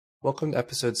Welcome to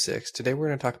episode 6. Today we're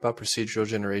going to talk about procedural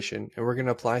generation, and we're going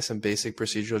to apply some basic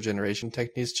procedural generation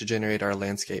techniques to generate our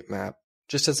landscape map.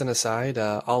 Just as an aside,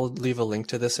 I'll leave a link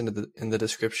to this in the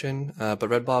description, but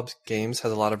Red Blob Games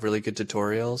has a lot of really good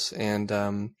tutorials, and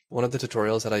one of the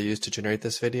tutorials that I used to generate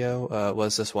this video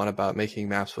was this one about making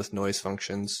maps with noise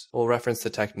functions. We'll reference the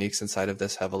techniques inside of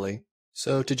this heavily.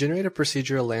 So to generate a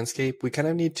procedural landscape, we kind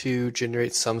of need to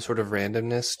generate some sort of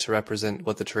randomness to represent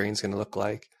what the terrain is going to look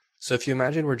like. So if you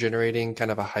imagine we're generating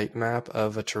kind of a height map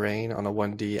of a terrain on a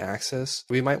 1D axis,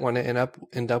 we might want to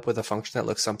end up with a function that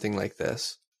looks something like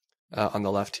this on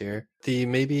the left here. The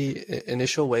maybe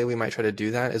initial way we might try to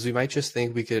do that is we might just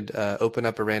think we could open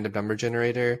up a random number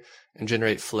generator and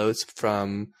generate floats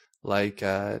from like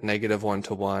 -1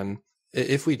 to 1.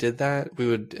 If we did that,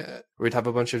 we'd have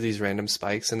a bunch of these random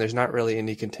spikes, and there's not really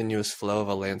any continuous flow of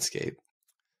a landscape.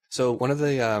 So one of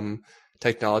the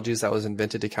technologies that was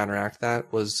invented to counteract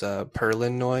that was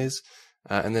Purlin Noise,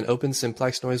 and then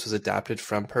OpenSimplex Noise was adapted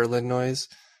from Purlin Noise,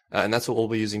 and that's what we'll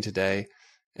be using today.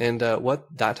 And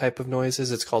what that type of noise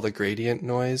is, it's called a gradient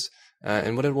noise,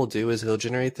 and what it will do is it'll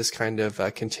generate this kind of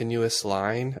continuous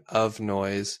line of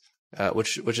noise,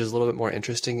 which is a little bit more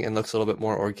interesting and looks a little bit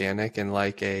more organic and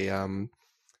like a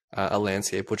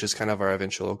landscape, which is kind of our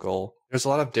eventual goal. There's a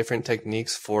lot of different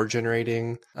techniques for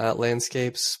generating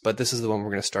landscapes, but this is the one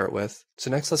we're going to start with.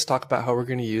 So next, let's talk about how we're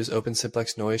going to use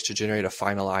OpenSimplex Noise to generate a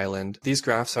final island. These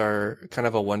graphs are kind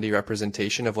of a 1D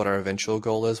representation of what our eventual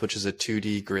goal is, which is a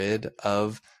 2D grid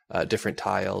of different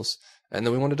tiles. And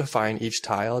then we want to define each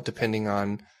tile depending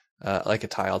on like a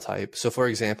tile type. So for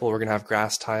example, we're going to have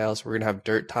grass tiles, we're going to have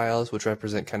dirt tiles, which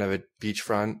represent kind of a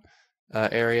beachfront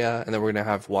area, and then we're going to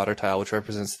have water tile, which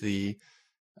represents the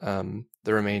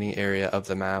remaining area of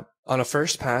the map. On a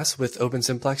first pass with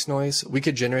OpenSimplex Noise, we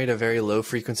could generate a very low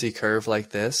frequency curve like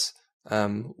this,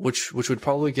 which would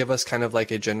probably give us kind of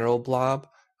like a general blob,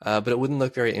 but it wouldn't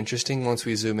look very interesting once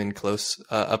we zoom in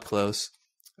up close.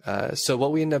 So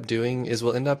what we end up doing is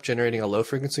we'll end up generating a low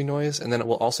frequency noise, and then it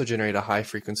will also generate a high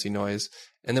frequency noise,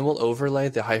 and then we'll overlay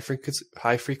the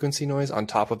high frequency noise on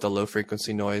top of the low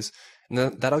frequency noise. And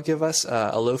then that'll give us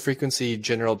a low frequency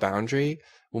general boundary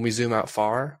when we zoom out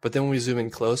far, but then when we zoom in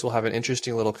close, we'll have an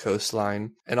interesting little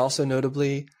coastline. And also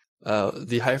notably,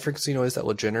 the high frequency noise that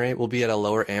we'll generate will be at a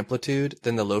lower amplitude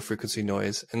than the low frequency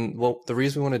noise. And well, the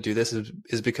reason we want to do this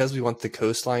is because we want the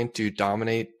coastline to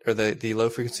dominate, or the low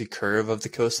frequency curve of the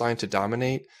coastline to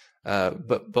dominate,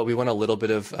 but we want a little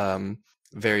bit of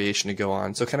variation to go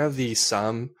on. So kind of the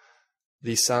sum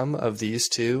of these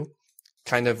two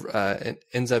kind of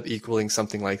ends up equaling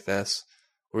something like this,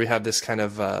 where we have this kind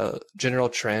of general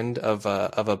trend of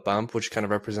a bump, which kind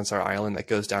of represents our island that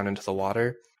goes down into the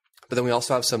water. But then we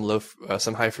also have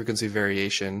some high frequency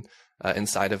variation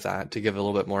inside of that to give it a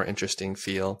little bit more interesting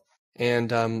feel.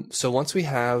 And so once we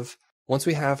have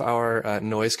our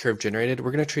noise curve generated,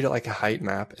 we're going to treat it like a height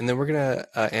map, and then we're going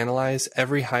to analyze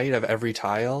every height of every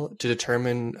tile to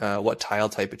determine what tile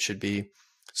type it should be.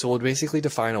 So we'll basically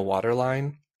define a water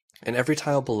line, and every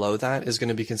tile below that is going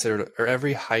to be considered, or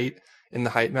every height in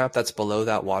the height map that's below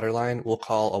that water line we'll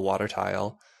call a water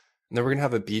tile. And then we're going to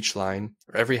have a beach line,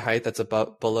 or every height that's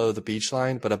below the beach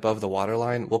line but above the water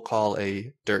line we'll call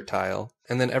a dirt tile.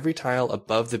 And then every tile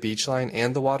above the beach line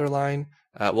and the water line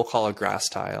we'll call a grass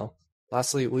tile.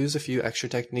 Lastly, we'll use a few extra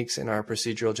techniques in our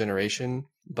procedural generation,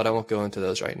 but I won't go into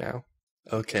those right now.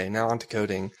 Okay, now on to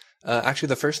coding. Actually,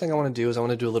 the first thing I want to do is I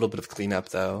want to do a little bit of cleanup,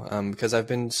 though, because I've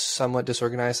been somewhat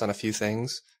disorganized on a few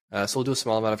things. So we'll do a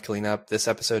small amount of cleanup this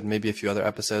episode, maybe a few other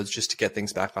episodes, just to get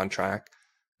things back on track,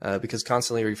 because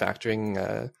constantly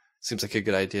refactoring seems like a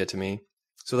good idea to me.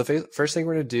 So the first thing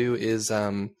we're going to do is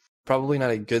probably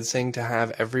not a good thing to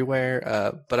have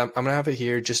everywhere, but I'm going to have it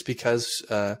here just because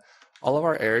all of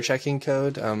our error checking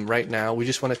code right now, we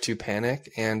just want it to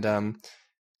panic, and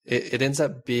it ends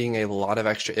up being a lot of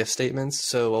extra if statements.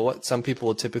 So what some people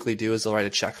will typically do is they'll write a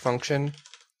check function,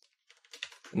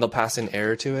 and they'll pass an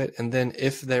error to it, and then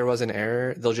if there was an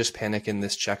error, they'll just panic in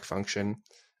this check function.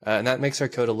 And that makes our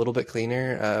code a little bit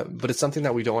cleaner, but it's something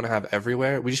that we don't want to have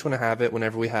everywhere. We just want to have it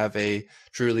whenever we have a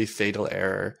truly fatal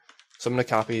error. So I'm going to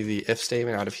copy the if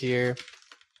statement out of here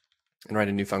and write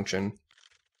a new function.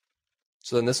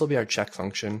 So then this will be our check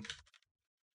function.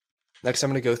 Next,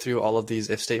 I'm going to go through all of these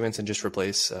if statements and just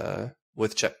replace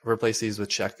these with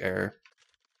check error.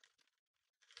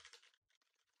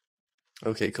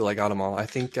 Okay, cool, I got them all. I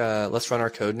think let's run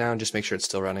our code now and just make sure it's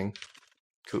still running.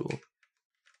 Cool.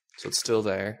 So it's still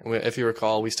there. And if you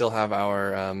recall, we still have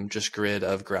our just grid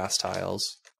of grass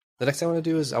tiles. The next thing I want to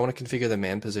do is I want to configure the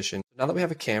man position. Now that we have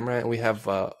a camera and we have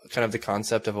kind of the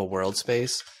concept of a world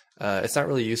space, it's not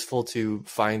really useful to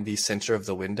find the center of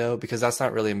the window because that's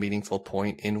not really a meaningful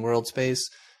point in world space.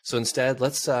 So instead,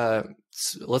 let's set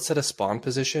a spawn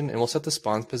position, and we'll set the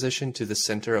spawn position to the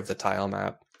center of the tile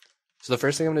map. So the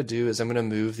first thing I'm going to do is I'm going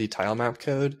to move the tile map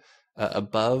code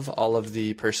above all of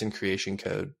the person creation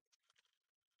code.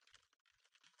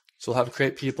 So we'll have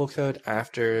create people code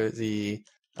after the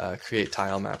create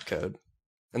tile map code.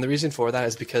 And the reason for that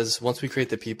is because once we create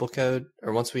the people code,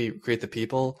 or once we create the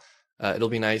people, it'll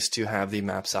be nice to have the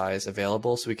map size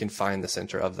available so we can find the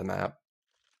center of the map.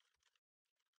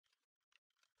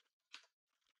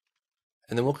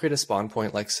 And then we'll create a spawn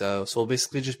point like so. So we'll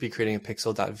basically just be creating a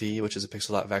pixel.v, which is a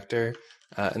pixel.vector.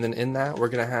 And then in that, we're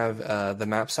going to have the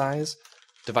map size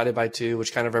divided by 2,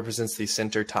 which kind of represents the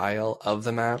center tile of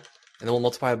the map. And then we'll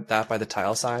multiply that by the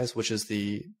tile size, which is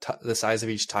the size of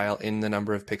each tile in the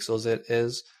number of pixels it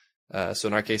is. So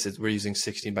in our case, we're using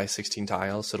 16 by 16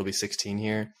 tiles, so it'll be 16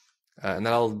 here. And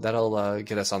that'll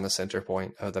get us on the center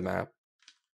point of the map.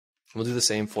 We'll do the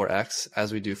same for x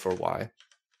as we do for y.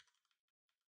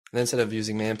 And then instead of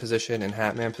using man position and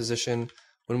hat man position,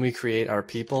 when we create our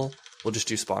people, we'll just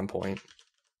do spawn point.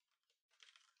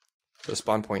 So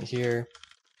spawn point here,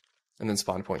 and then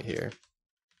spawn point here.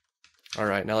 All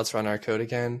right, now let's run our code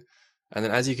again. And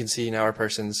then as you can see, now our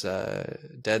person's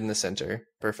dead in the center.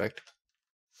 Perfect.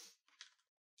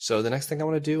 So the next thing I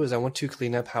want to do is I want to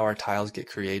clean up how our tiles get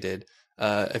created.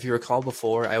 If you recall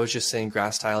before, I was just saying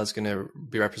grass tile is going to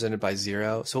be represented by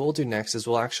 0. So what we'll do next is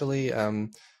we'll actually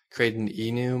create an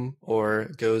enum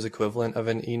or Go's equivalent of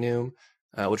an enum,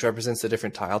 which represents the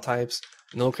different tile types.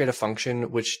 And then we'll create a function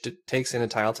which takes in a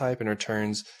tile type and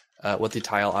returns what the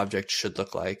tile object should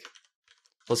look like.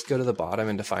 Let's go to the bottom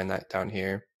and define that down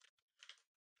here.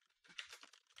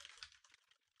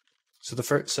 So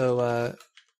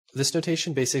this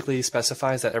notation basically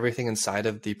specifies that everything inside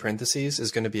of the parentheses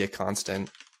is going to be a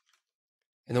constant.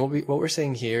 And then what we're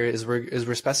saying here is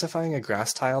we're specifying a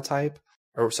grass tile type.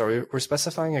 We're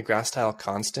specifying a grass tile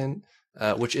constant,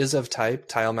 which is of type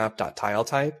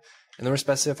tilemap.tileType, and then we're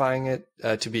specifying it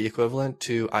to be equivalent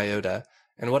to iota.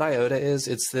 And what iota is,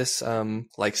 it's this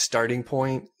like starting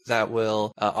point that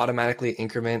will automatically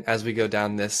increment as we go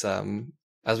down this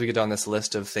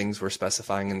list of things we're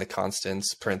specifying in the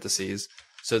constants parentheses.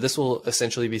 So this will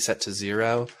essentially be set to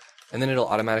 0, and then it'll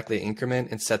automatically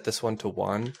increment and set this one to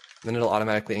 1. And then it'll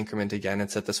automatically increment again and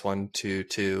set this one to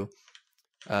 2.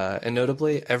 And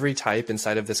notably, every type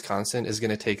inside of this constant is going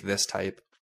to take this type.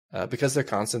 Because they're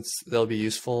constants, they'll be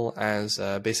useful as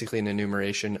basically an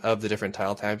enumeration of the different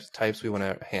tile types we want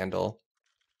to handle.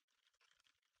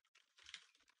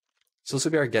 So this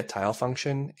will be our getTile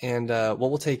function, and what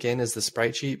we'll take in is the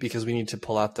sprite sheet because we need to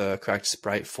pull out the correct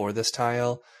sprite for this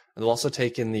tile. And we'll also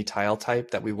take in the tile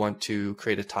type that we want to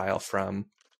create a tile from.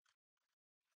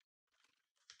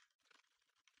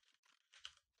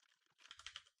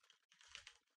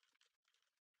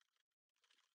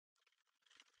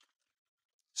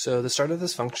 So the start of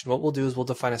this function, what we'll do is we'll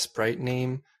define a sprite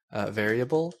name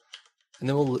variable, and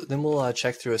then we'll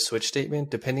check through a switch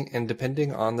statement.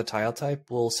 Depending on the tile type,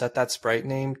 we'll set that sprite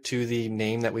name to the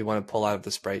name that we want to pull out of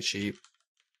the sprite sheet.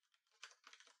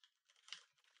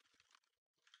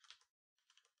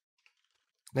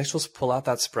 Next, we'll pull out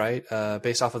that sprite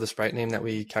based off of the sprite name that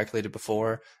we calculated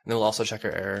before, and then we'll also check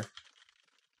our error.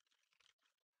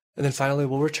 And then finally,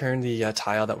 we'll return the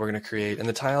tile that we're going to create, and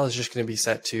the tile is just going to be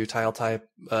set to tile type.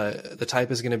 The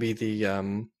type is going to be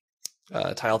the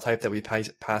tile type that we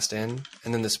passed in,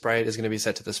 and then the sprite is going to be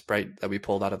set to the sprite that we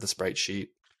pulled out of the sprite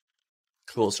sheet.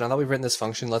 Cool, so now that we've written this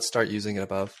function, let's start using it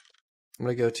above. I'm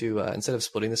going to go to, instead of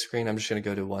splitting the screen, I'm just going to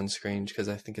go to one screen because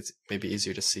I think it's maybe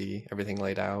easier to see everything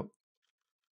laid out.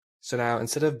 So now,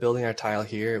 instead of building our tile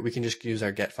here, we can just use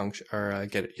our get function, or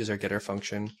use our getter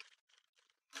function.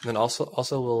 And then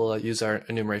also we'll use our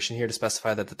enumeration here to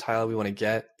specify that the tile we want to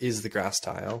get is the grass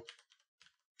tile.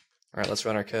 All right, let's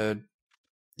run our code.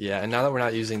 Yeah, and now that we're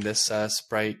not using this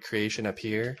sprite creation up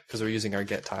here, because we're using our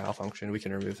getTile function, we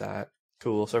can remove that.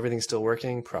 Cool, so everything's still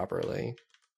working properly.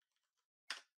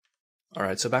 All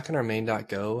right, so back in our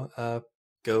main.go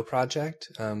Go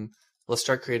project, let's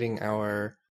start creating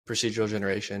our procedural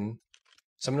generation.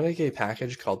 So I'm going to make a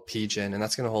package called pgen, and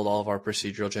that's going to hold all of our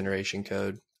procedural generation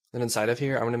code. Then inside of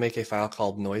here, I'm going to make a file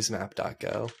called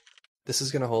noisemap.go. This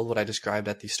is going to hold what I described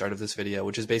at the start of this video,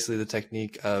 which is basically the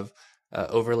technique of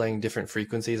overlaying different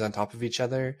frequencies on top of each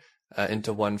other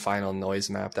into one final noise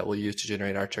map that we'll use to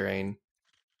generate our terrain.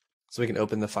 So we can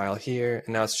open the file here,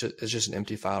 and now it's just an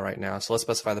empty file right now. So let's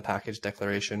specify the package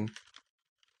declaration.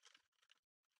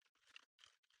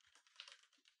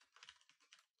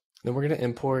 Then we're going to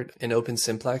import an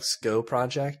OpenSimplex Go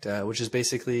project, which is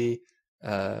basically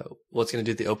it's going to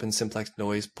do the OpenSimplex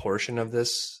noise portion of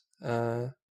this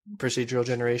procedural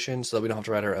generation so that we don't have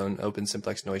to write our own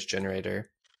OpenSimplex noise generator.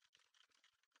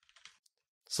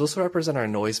 So this will represent our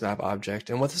noise map object,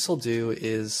 and what this will do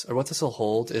is, or what this will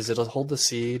hold is, it'll hold the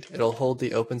seed, it'll hold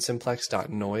the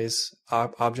OpenSimplex.noise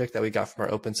object that we got from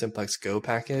our OpenSimplex Go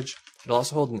package. It'll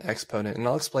also hold an exponent, and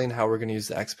I'll explain how we're going to use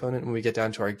the exponent when we get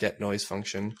down to our getNoise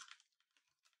function.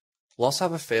 We'll also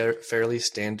have a fairly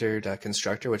standard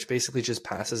constructor, which basically just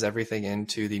passes everything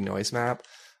into the noise map,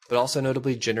 but also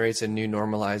notably generates a new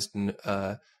normalized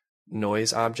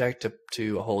noise object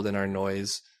to hold in our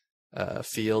noise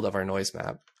field of our noise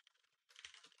map.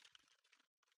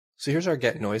 So here's our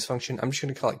getNoise function. I'm just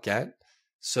going to call it get.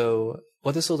 So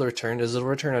what this will return is it'll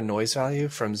return a noise value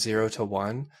from 0 to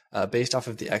 1 based off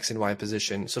of the x and y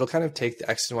position. So it'll kind of take the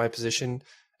x and y position.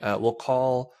 We'll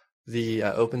call the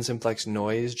OpenSimplex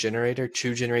noise generator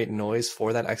to generate noise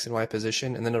for that x and y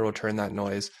position, and then it'll return that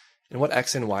noise. And what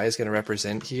x and y is going to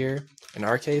represent here, in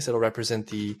our case, it'll represent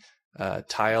the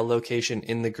tile location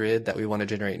in the grid that we want to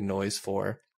generate noise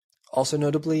for. Also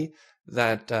notably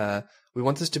that we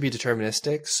want this to be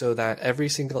deterministic so that every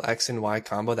single x and y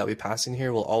combo that we pass in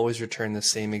here will always return the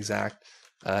same exact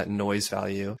noise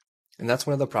value. And that's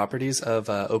one of the properties of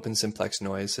OpenSimplex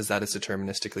noise, is that it's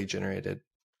deterministically generated.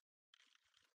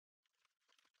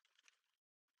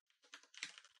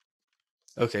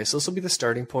 Okay, so this will be the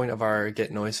starting point of our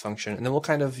getNoise function, and then we'll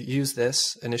kind of use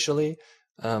this initially,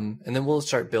 and then we'll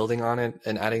start building on it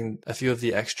and adding a few of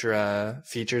the extra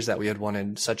features that we had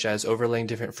wanted, such as overlaying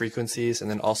different frequencies,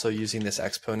 and then also using this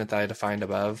exponent that I defined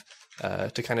above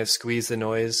to kind of squeeze the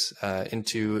noise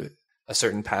into a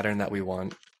certain pattern that we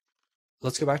want.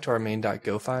 Let's go back to our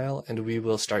main.go file, and we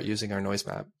will start using our noise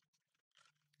map.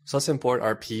 So let's import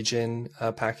our pgen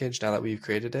package now that we've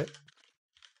created it.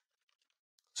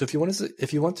 So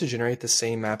if you want to generate the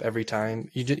same map every time,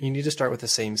 you need to start with the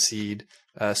same seed.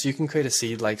 So you can create a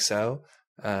seed like so,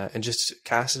 and just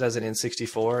cast it as an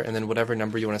int64, and then whatever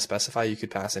number you want to specify, you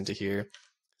could pass into here.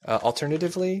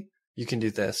 Alternatively, you can do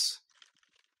this.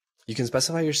 You can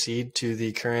specify your seed to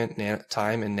the current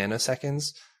time in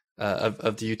nanoseconds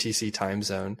of the UTC time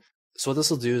zone. So what this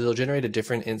will do is it'll generate a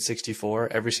different int64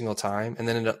 every single time, and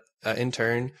then in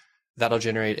turn, that'll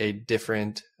generate a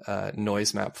different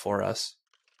noise map for us.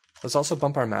 Let's also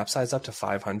bump our map size up to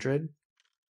 500.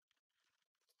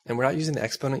 And we're not using the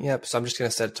exponent yet, so I'm just going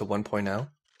to set it to 1.0.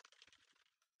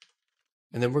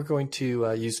 And then we're going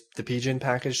to use the pgen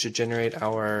package to generate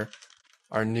our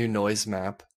new noise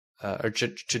map, or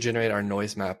to generate our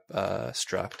noise map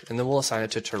struct. And then we'll assign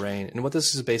it to terrain. And what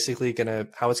this is basically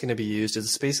how it's going to be used is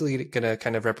it's basically going to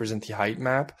kind of represent the height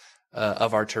map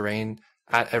of our terrain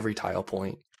at every tile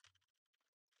point.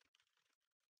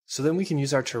 So then we can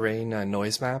use our terrain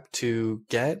noise map to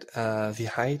get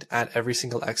the height at every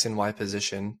single x and y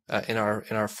position in our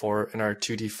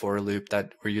 2D for loop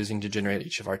that we're using to generate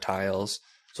each of our tiles.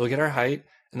 So we'll get our height,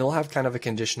 and then we'll have kind of a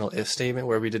conditional if statement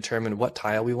where we determine what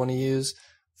tile we want to use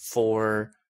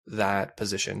for that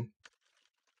position.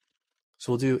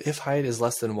 So we'll do if height is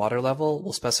less than water level,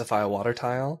 we'll specify a water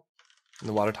tile, and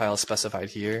the water tile is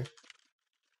specified here.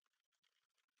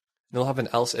 And we'll have an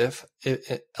else if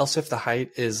the height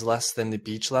is less than the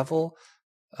beach level,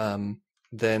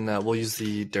 then we'll use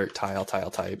the dirt tile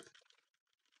type.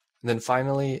 And then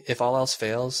finally, if all else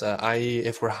fails, i.e.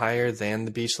 if we're higher than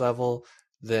the beach level,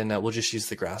 then we'll just use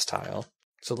the grass tile.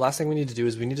 So the last thing we need to do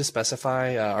is we need to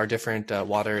specify our different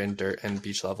water and dirt and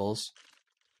beach levels.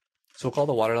 So we'll call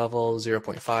the water level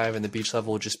 0.5 and the beach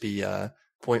level will just be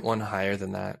 0.1 higher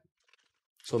than that.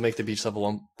 So we'll make the beach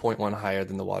level 1.1 higher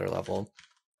than the water level.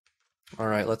 All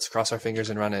right, let's cross our fingers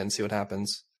and run it and see what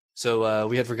happens. So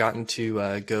we had forgotten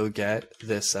to go get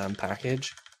this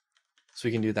package. So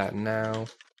we can do that now.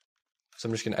 So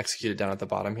I'm just going to execute it down at the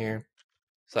bottom here.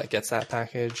 So that gets that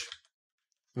package.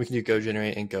 We can do go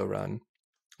generate and go run.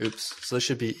 Oops, so this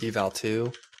should be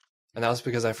eval2. And that was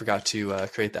because I forgot to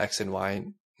create the x and y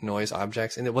noise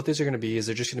objects. And what these are going to be is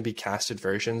they're just going to be casted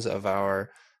versions of our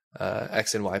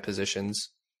x and y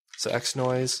positions. So x and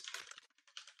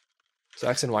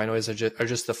y noise are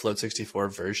just the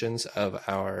float64 versions of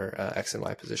our x and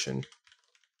y position.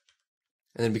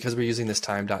 And then because we're using this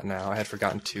time.now, I had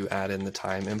forgotten to add in the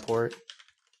time import,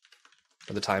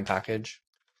 or the time package.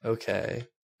 Okay.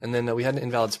 And then we had an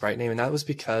invalid sprite name, and that was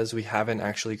because we haven't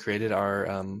actually created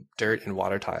our dirt and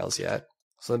water tiles yet.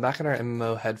 So then back in our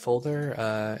MMO head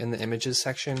folder, in the images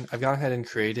section, I've gone ahead and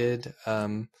created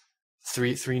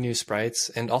three new sprites,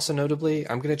 and also notably,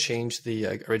 I'm going to change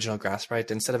the original grass sprite.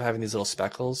 Instead of having these little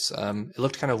speckles, it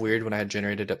looked kind of weird when I had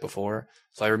generated it before,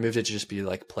 so I removed it to just be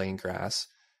like plain grass.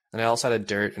 And I also added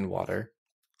dirt and water.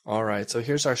 All right, so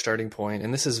here's our starting point,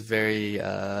 and this is very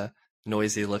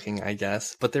noisy looking, I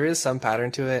guess, but there is some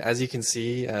pattern to it. As you can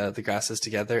see, the grass is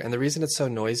together, and the reason it's so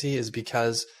noisy is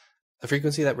because the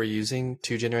frequency that we're using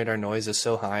to generate our noise is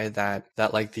so high that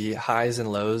like the highs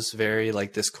and lows vary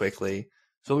like this quickly.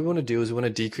 So what we want to do is we want to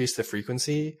decrease the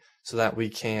frequency so that we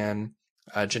can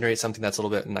generate something that's a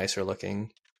little bit nicer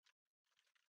looking.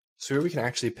 So here we can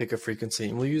actually pick a frequency,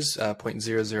 and we'll use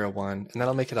 0.001, and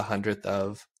that'll make it 100th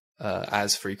of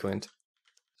as frequent.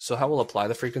 So how we'll apply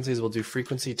the frequencies, we'll do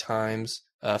frequency times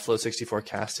float64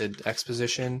 casted X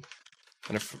position,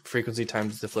 and a frequency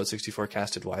times the float64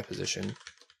 casted Y position.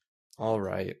 All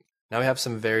right, now we have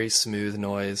some very smooth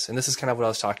noise, and this is kind of what I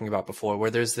was talking about before,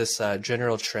 where there's this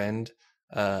general trend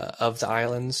of the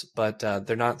islands, but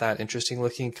they're not that interesting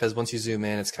looking because once you zoom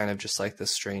in, it's kind of just like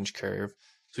this strange curve.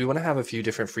 So we want to have a few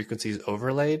different frequencies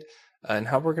overlaid, and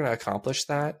how we're going to accomplish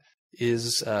that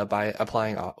is by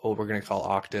applying what we're going to call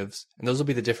octaves, and those will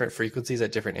be the different frequencies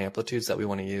at different amplitudes that we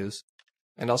want to use.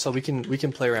 And also we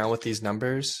can play around with these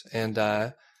numbers, and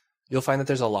you'll find that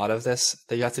there's a lot of this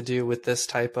that you have to do with this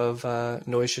type of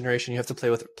noise generation. You have to play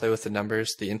with the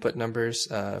numbers, the input numbers,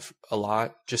 a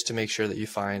lot, just to make sure that you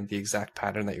find the exact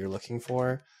pattern that you're looking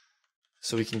for.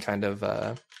 So we can kind of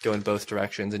go in both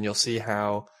directions, and you'll see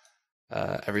how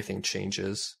everything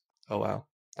changes. Oh wow,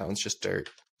 that one's just dirt.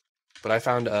 But I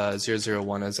found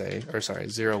 001 as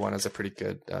a pretty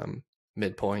good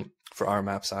midpoint for our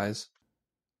map size.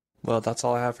 Well, that's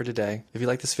all I have for today. If you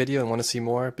like this video and want to see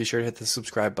more, be sure to hit the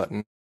subscribe button.